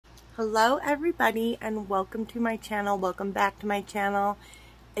Hello everybody and welcome to my channel. Welcome back to my channel.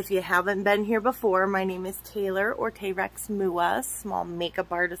 If you haven't been here before, my name is Taylor or Tayrex Mua, small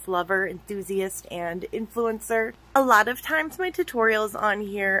makeup artist, lover, enthusiast, and influencer. A lot of times my tutorials on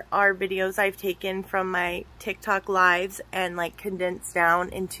here are videos I've taken from my TikTok lives and like condensed down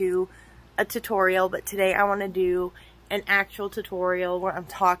into a tutorial, but today I want to do an actual tutorial where I'm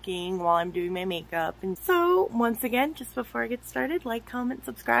talking while I'm doing my makeup. And so once again, just before I get started, like, comment,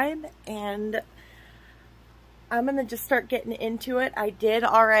 subscribe, and I'm gonna just start getting into it. I did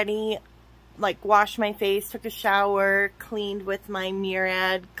already like wash my face, took a shower, cleaned with my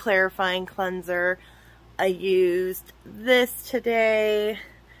Murad clarifying cleanser. I used this today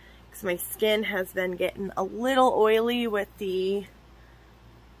because my skin has been getting a little oily with the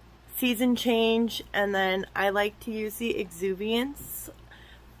season change, and then I like to use the exuviance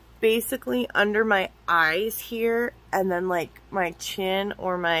basically under my eyes here, and then like my chin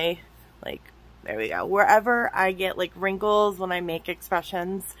or my, like, there we go, wherever I get like wrinkles when I make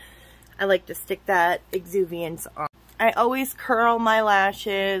expressions, I like to stick that exuviance on. I always curl my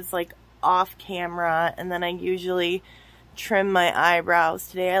lashes like off camera, and then I usually trim my eyebrows.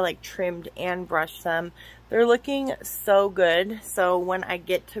 Today I like trimmed and brushed them. They're looking so good, so when I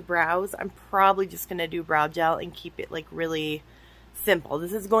get to brows, I'm probably just going to do brow gel and keep it like really simple.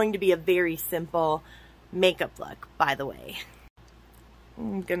 This is going to be a very simple makeup look, by the way.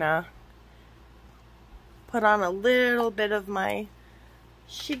 I'm gonna put on a little bit of my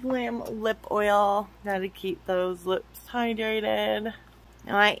SheGlam lip oil. Gotta keep those lips hydrated.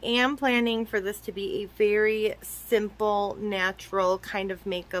 Now I am planning for this to be a very simple, natural kind of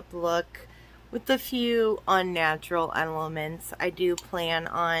makeup look with a few unnatural elements. I do plan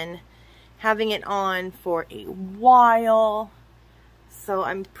on having it on for a while, so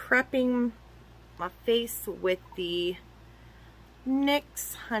I'm prepping my face with the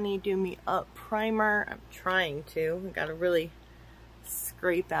NYX Honey Do Me Up primer. I'm trying to. I gotta really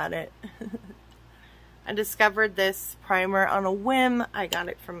scrape at it. I discovered this primer on a whim. I got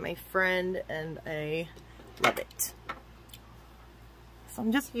it from my friend and I love it. So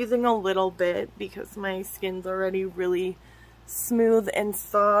I'm just using a little bit because my skin's already really smooth and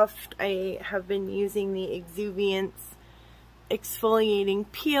soft. I have been using the exuviance exfoliating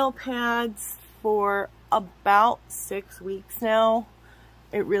peel pads for about 6 weeks now.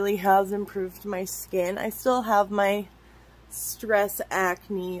 It really has improved my skin. I still have my stress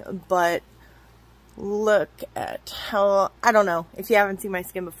acne, but look at how, I don't know, if you haven't seen my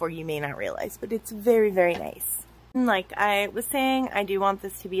skin before you may not realize, but it's very, very nice. Like I was saying, I do want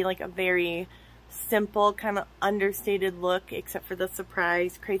this to be like a very simple, kind of understated look, except for the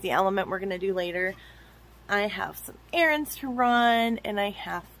surprise crazy element we're going to do later. I have some errands to run, and I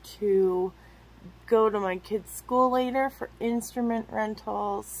have to go to my kids' school later for instrument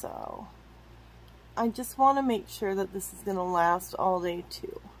rentals, so I just want to make sure that this is going to last all day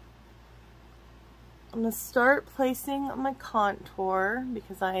too. I'm going to start placing my contour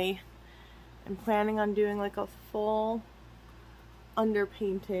because I am planning on doing like a full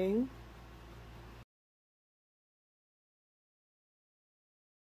underpainting.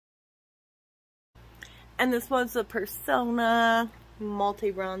 And this was the Persona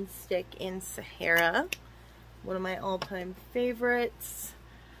Multi-Bronze Stick in Sahara, one of my all-time favorites.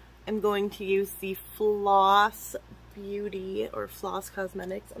 I'm going to use the Floss Beauty or Floss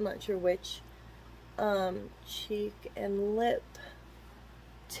Cosmetics, I'm not sure which, cheek and lip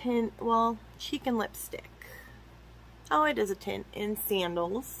tint, well, cheek and lipstick. Oh, it is a tint in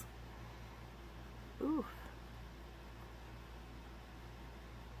Sandals. Ooh.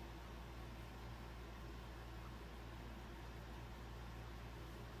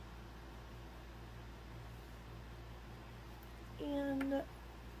 And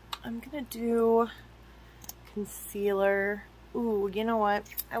I'm gonna do concealer. Ooh, you know what?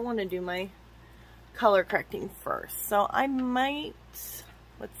 I want to do my color correcting first. So I might,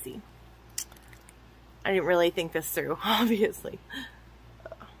 let's see. I didn't really think this through, obviously.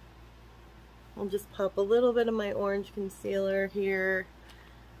 I'll just pop a little bit of my orange concealer here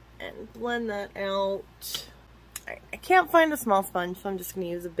and blend that out. I can't find a small sponge, so I'm just going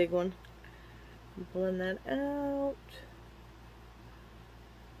to use a big one. Blend that out.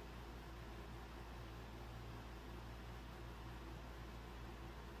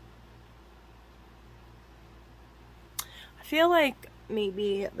 I feel like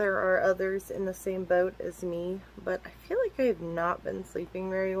maybe there are others in the same boat as me, but I feel like I have not been sleeping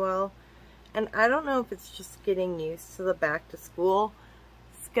very well. And I don't know if it's just getting used to the back to school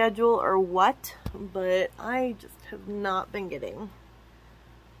schedule or what, but I just have not been getting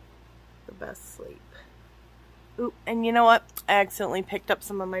the best sleep. Ooh, and you know what? I accidentally picked up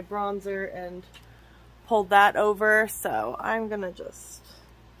some of my bronzer and pulled that over, so I'm gonna just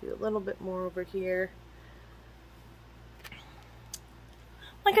do a little bit more over here.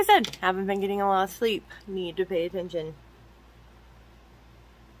 Like I said, haven't been getting a lot of sleep. Need to pay attention.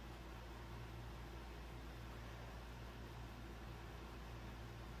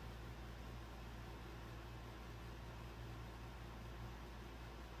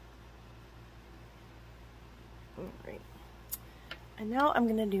 Alright. And now I'm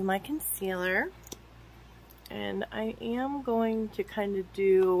going to do my concealer. And I am going to kind of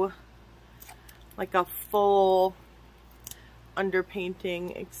do like a full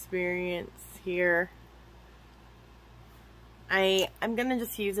underpainting experience here. I'm going to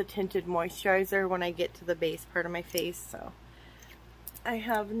just use a tinted moisturizer when I get to the base part of my face, so I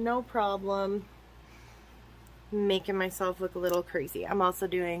have no problem making myself look a little crazy. I'm also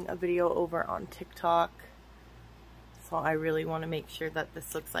doing a video over on TikTok, so I really want to make sure that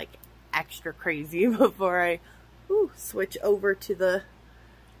this looks like extra crazy before I switch over to the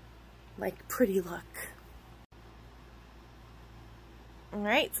like pretty look.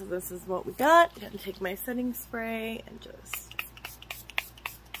 Alright, so this is what we got. I'm going to take my setting spray and just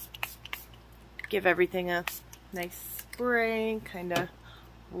give everything a nice spray, kind of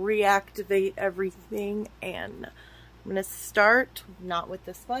reactivate everything. And I'm going to start not with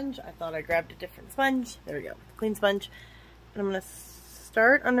the sponge. I thought I grabbed a different sponge. There we go, clean sponge. And I'm going to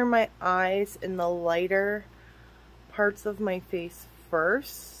start under my eyes in the lighter parts of my face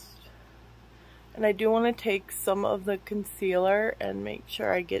first. And I do want to take some of the concealer and make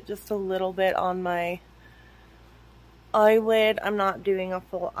sure I get just a little bit on my eyelid. I'm not doing a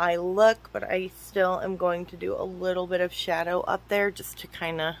full eye look, but I still am going to do a little bit of shadow up there just to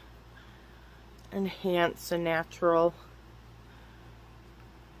kind of enhance the natural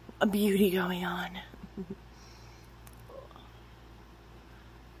beauty going on.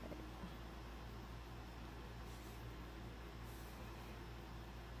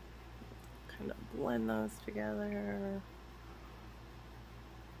 Kind of blend those together.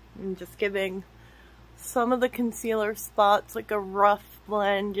 I'm just giving some of the concealer spots like a rough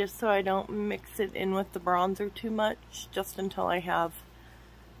blend just so I don't mix it in with the bronzer too much, just until I have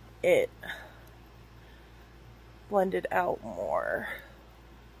it blended out more.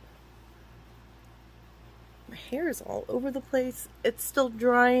 My hair is all over the place. It's still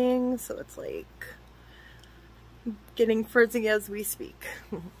drying, so it's like getting frizzy as we speak.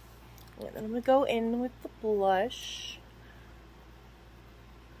 And then I'm going to go in with the blush.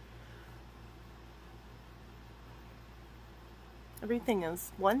 Everything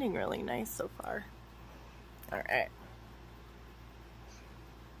is blending really nice so far. Alright.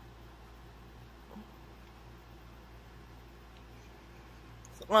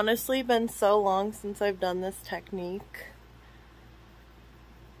 It's honestly been so long since I've done this technique.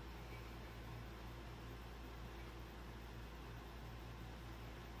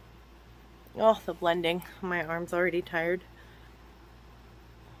 Oh, the blending. My arm's already tired.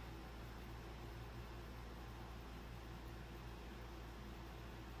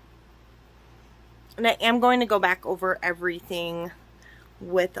 And I am going to go back over everything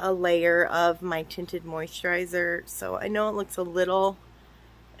with a layer of my tinted moisturizer. So I know it looks a little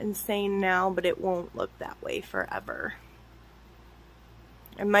insane now, but it won't look that way forever.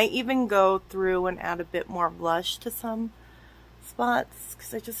 I might even go through and add a bit more blush to some spots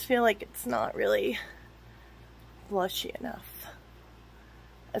because I just feel like it's not really blushy enough.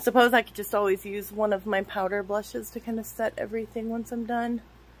 I suppose I could just always use one of my powder blushes to kind of set everything once I'm done.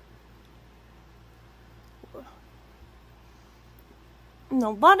 And a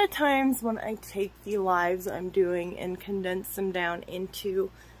lot of times when I take the lives I'm doing and condense them down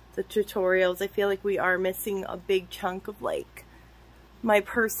into the tutorials, I feel like we are missing a big chunk of like my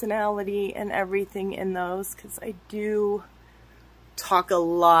personality and everything in those, because I do talk a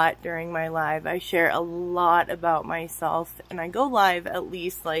lot during my live. I share a lot about myself, and I go live at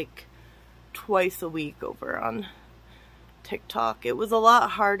least like twice a week over on TikTok. It was a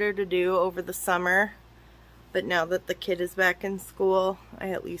lot harder to do over the summer, but now that the kid is back in school, I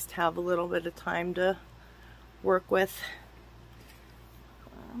at least have a little bit of time to work with.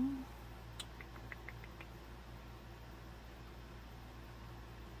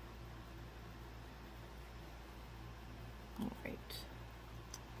 Alright.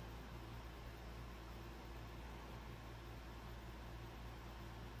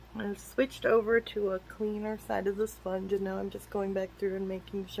 I've switched over to a cleaner side of the sponge, and now I'm just going back through and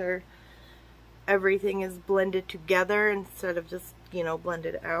making sure everything is blended together instead of just, you know,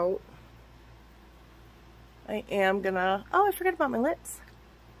 blended out. I am gonna, oh, I forgot about my lips.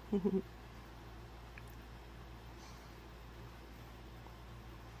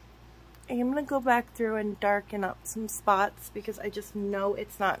 I am going to go back through and darken up some spots because I just know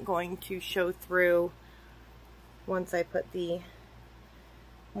it's not going to show through once I put the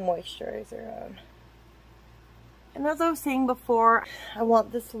moisturizer on. And as I was saying before, I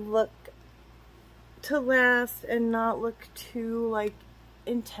want this look to last and not look too like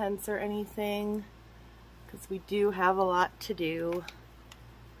intense or anything, because we do have a lot to do.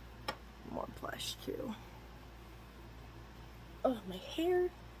 More blush too. Oh, my hair.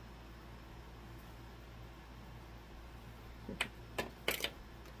 And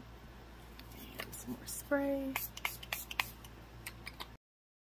some more spray.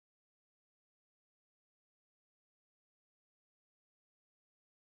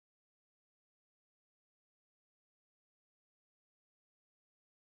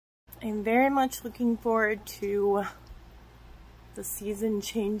 I'm very much looking forward to the season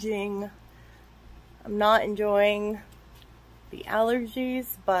changing. I'm not enjoying the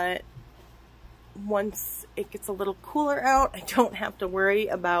allergies, but once it gets a little cooler out, I don't have to worry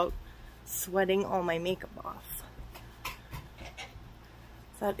about sweating all my makeup off.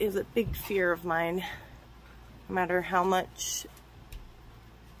 That is a big fear of mine. No matter how much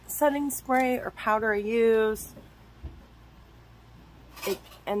setting spray or powder I use, it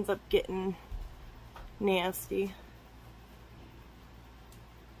ends up getting nasty.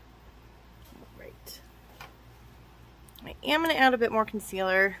 Right. I am going to add a bit more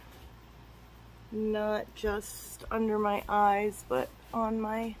concealer. Not just under my eyes, but on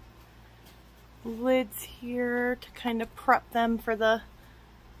my lids here to kind of prep them for the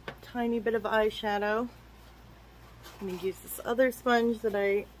tiny bit of eyeshadow. I'm going to use this other sponge that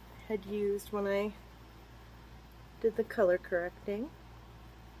I had used when I did the color correcting.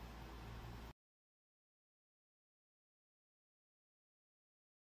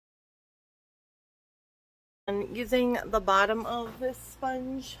 And using the bottom of this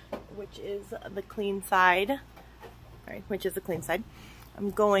sponge, which is the clean side,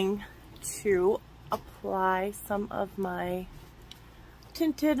 I'm going to apply some of my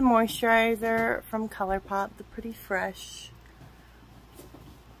tinted moisturizer from ColourPop, the Pretty Fresh.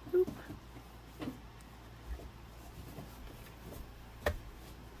 Oop.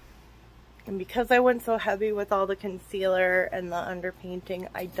 And because I went so heavy with all the concealer and the underpainting,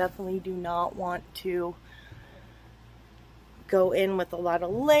 I definitely do not want to go in with a lot of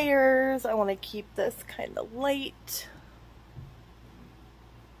layers. I want to keep this kind of light.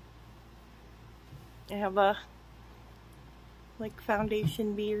 I have a like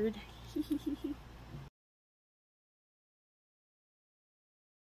foundation beard.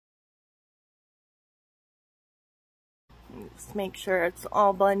 Just make sure it's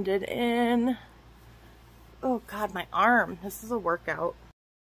all blended in. Oh God, my arm. This is a workout.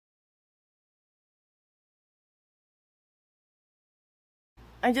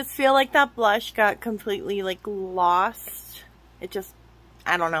 I just feel like that blush got completely like lost. It just,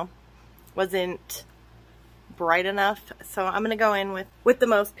 I don't know, wasn't bright enough. So I'm gonna go in with the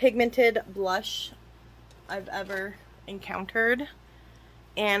most pigmented blush I've ever encountered.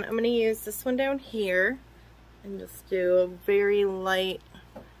 And I'm gonna use this one down here and just do a very light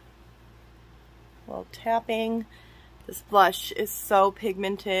while tapping. This blush is so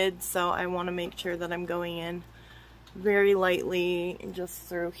pigmented, so I want to make sure that I'm going in very lightly just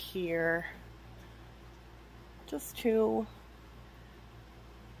through here, just to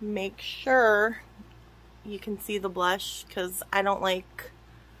make sure you can see the blush, because I don't like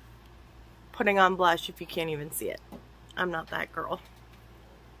putting on blush if you can't even see it. I'm not that girl.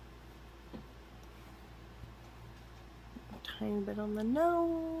 A tiny bit on the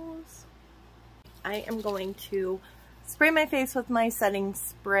nose. I am going to spray my face with my setting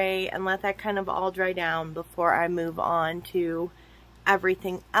spray and let that kind of all dry down before I move on to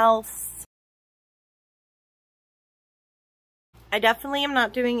everything else. I definitely am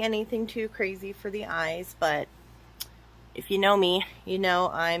not doing anything too crazy for the eyes, but if you know me, you know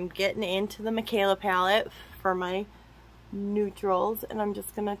I'm getting into the Michaela palette for my neutrals, and I'm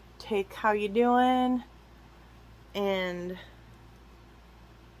just gonna take How You Doing and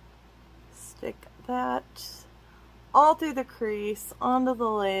stick that all through the crease, onto the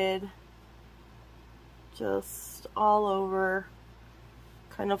lid, just all over,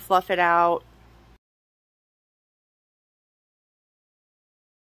 kind of fluff it out.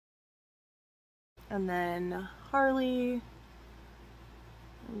 And then Harley,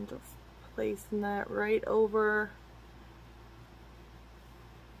 I'm just placing that right over.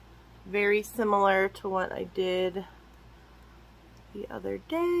 Very similar to what I did the other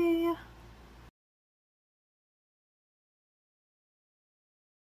day.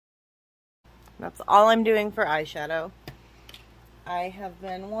 That's all I'm doing for eyeshadow. I have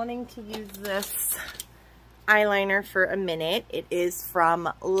been wanting to use this eyeliner for a minute. It is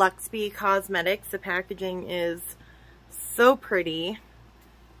from Luxby Cosmetics. The packaging is so pretty.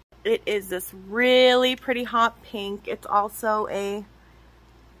 It is this really pretty hot pink. It's also a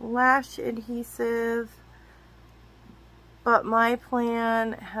lash adhesive, but my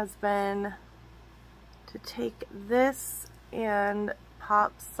plan has been to take this and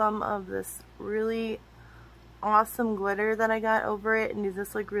pop some of this really awesome glitter that I got over it and do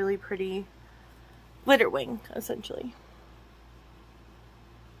this like really pretty glitter wing, essentially.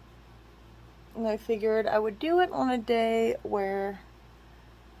 And I figured I would do it on a day where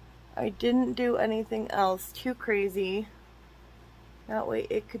I didn't do anything else too crazy. That way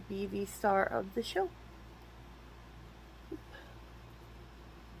it could be the star of the show.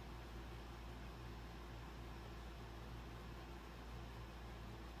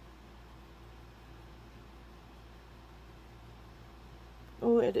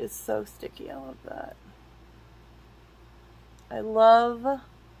 Oh, it is so sticky. I love that. I love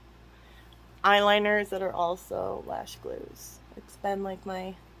eyeliners that are also lash glues. It's been like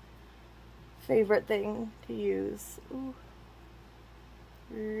my favorite thing to use. Ooh.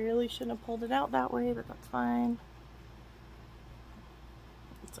 Really shouldn't have pulled it out that way, but that's fine.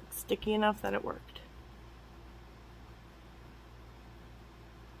 It's like sticky enough that it worked.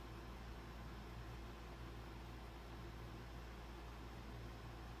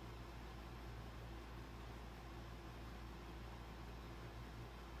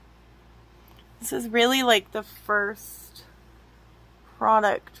 This is really like the first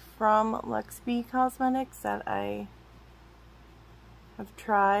product from Luxby Cosmetics that I have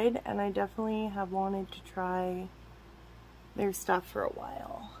tried, and I definitely have wanted to try their stuff for a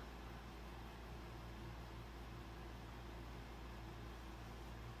while.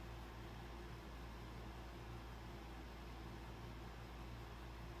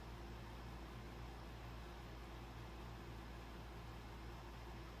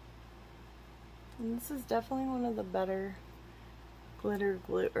 And this is definitely one of the better glitter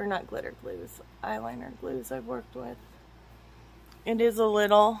glue, or not glitter glues, eyeliner glues I've worked with. It is a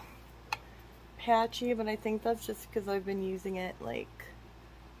little patchy, but I think that's just because I've been using it like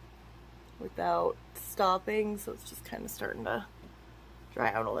without stopping, so it's just kind of starting to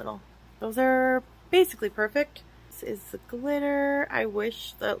dry out a little. Those are basically perfect. This is the glitter. I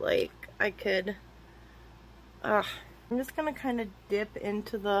wish that like I could, I'm just gonna kind of dip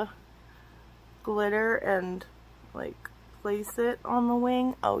into the glitter and like place it on the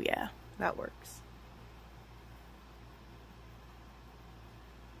wing. Oh yeah, that works.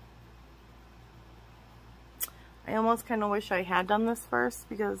 I almost kind of wish I had done this first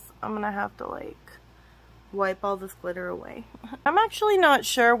because I'm gonna have to like wipe all this glitter away. I'm actually not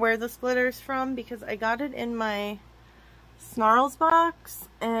sure where this glitter is from because I got it in my Snarls box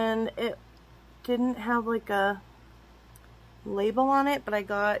and it didn't have like a label on it, but I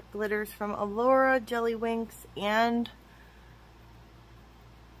got glitters from Allura, Jelly Winks, and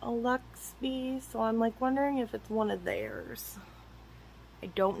a Luxby, so I'm like wondering if it's one of theirs. I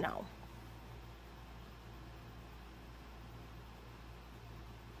don't know.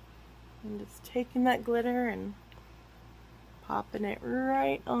 I'm just taking that glitter and popping it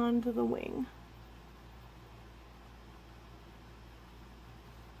right onto the wing.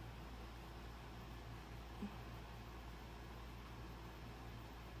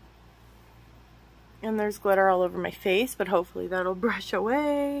 And there's glitter all over my face, but hopefully that'll brush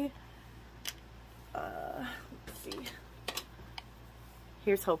away. Let's see.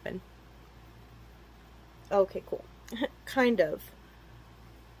 Here's hoping. Okay, cool. Kind of.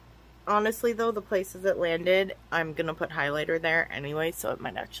 Honestly though, the places it landed, I'm gonna put highlighter there anyway, so it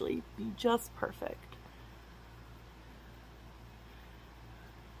might actually be just perfect.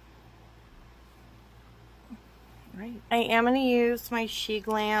 Right. I am gonna use my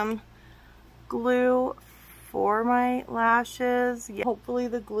SheGlam glue for my lashes. Yeah, hopefully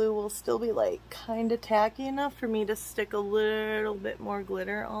the glue will still be like kind of tacky enough for me to stick a little bit more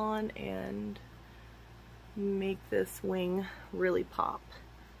glitter on and make this wing really pop.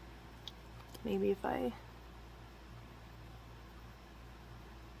 Maybe if I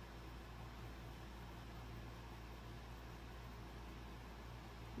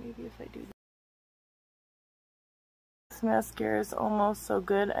do that. This mascara is almost so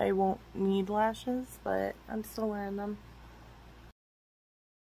good I won't need lashes, but I'm still wearing them.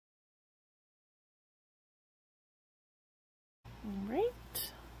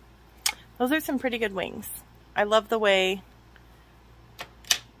 Alright. Those are some pretty good wings. I love the way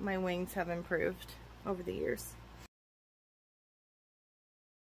my wings have improved over the years.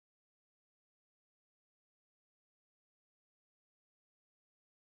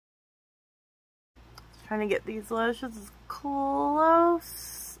 trying to get these lashes as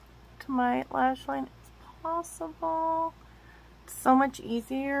close to my lash line as possible. It's so much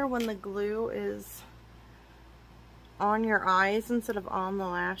easier when the glue is on your eyes instead of on the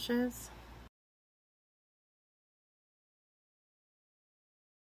lashes.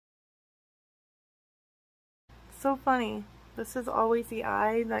 So funny. This is always the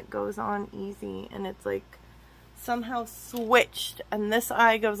eye that goes on easy, and it's like somehow switched, and this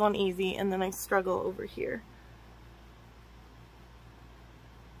eye goes on easy, and then I struggle over here.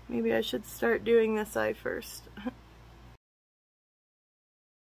 Maybe I should start doing this eye first.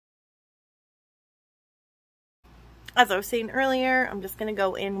 As I was saying earlier, I'm just going to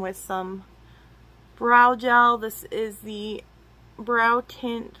go in with some brow gel. This is the brow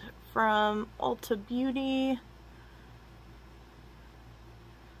tint from Ulta Beauty.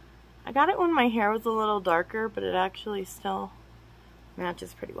 I got it when my hair was a little darker, but it actually still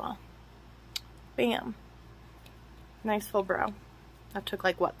matches pretty well. Bam. Nice full brow. That took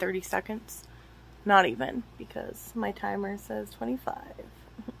like, what, 30 seconds? Not even, because my timer says 25.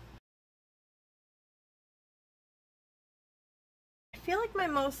 I feel like my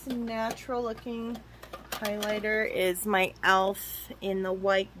most natural looking highlighter is my e.l.f. in the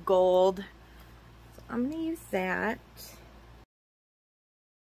white gold. So I'm going to use that.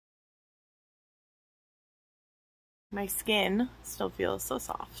 My skin still feels so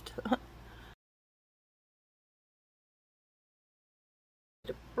soft.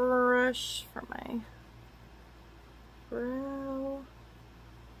 A brush for my brow.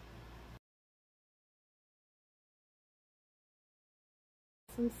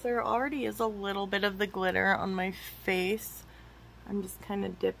 Since there already is a little bit of the glitter on my face, I'm just kind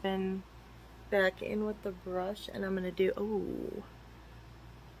of dipping back in with the brush, and I'm gonna do, oh,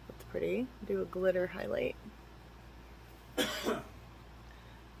 that's pretty, do a glitter highlight.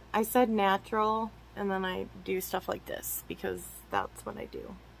 I said natural, and then I do stuff like this because that's what I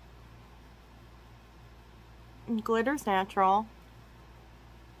do. And glitter's natural.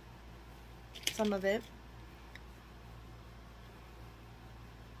 Some of it.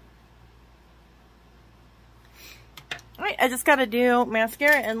 Alright, I just gotta do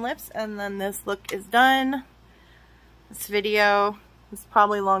mascara and lips, and then this look is done. This video is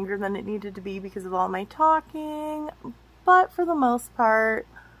probably longer than it needed to be because of all my talking, but for the most part,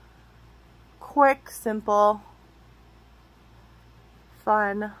 quick, simple,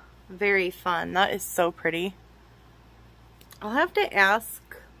 fun, very fun. That is so pretty. I'll have to ask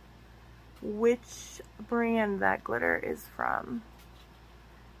which brand that glitter is from,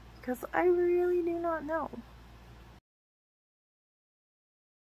 because I really do not know.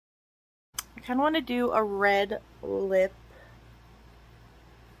 I kind of want to do a red lip.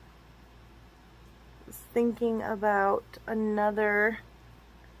 I was thinking about another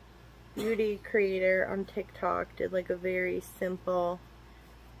beauty creator on TikTok did like a very simple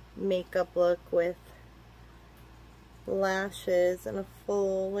makeup look with lashes and a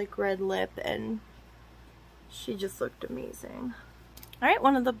full like red lip, and she just looked amazing. Alright,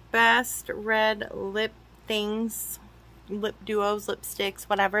 one of the best red lip things, lip duos, lipsticks,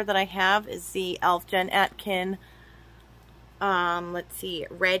 whatever that I have is the e.l.f. Jen Atkin, let's see,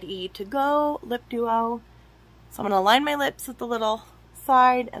 Ready to Go lip duo. So I'm going to line my lips with the little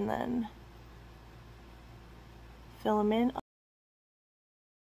side and then fill them in.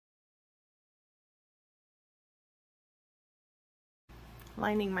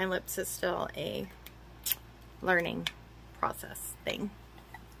 Lining my lips is still a learning process thing.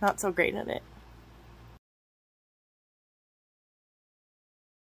 Not so great at it.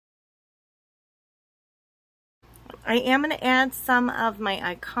 I am going to add some of my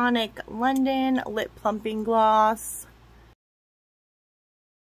iconic London Lip Plumping Gloss.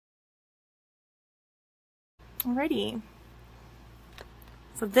 Alrighty.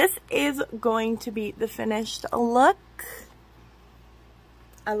 So this is going to be the finished look.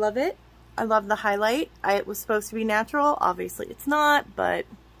 I love it. I love the highlight. It was supposed to be natural. Obviously it's not, but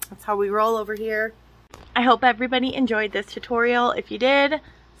that's how we roll over here. I hope everybody enjoyed this tutorial. If you did,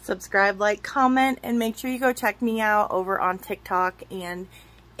 subscribe, like, comment, and make sure you go check me out over on TikTok and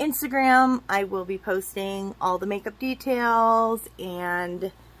Instagram. I will be posting all the makeup details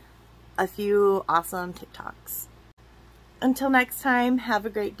and a few awesome TikToks. Until next time, have a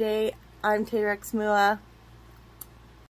great day. I'm Tay Rex Mua.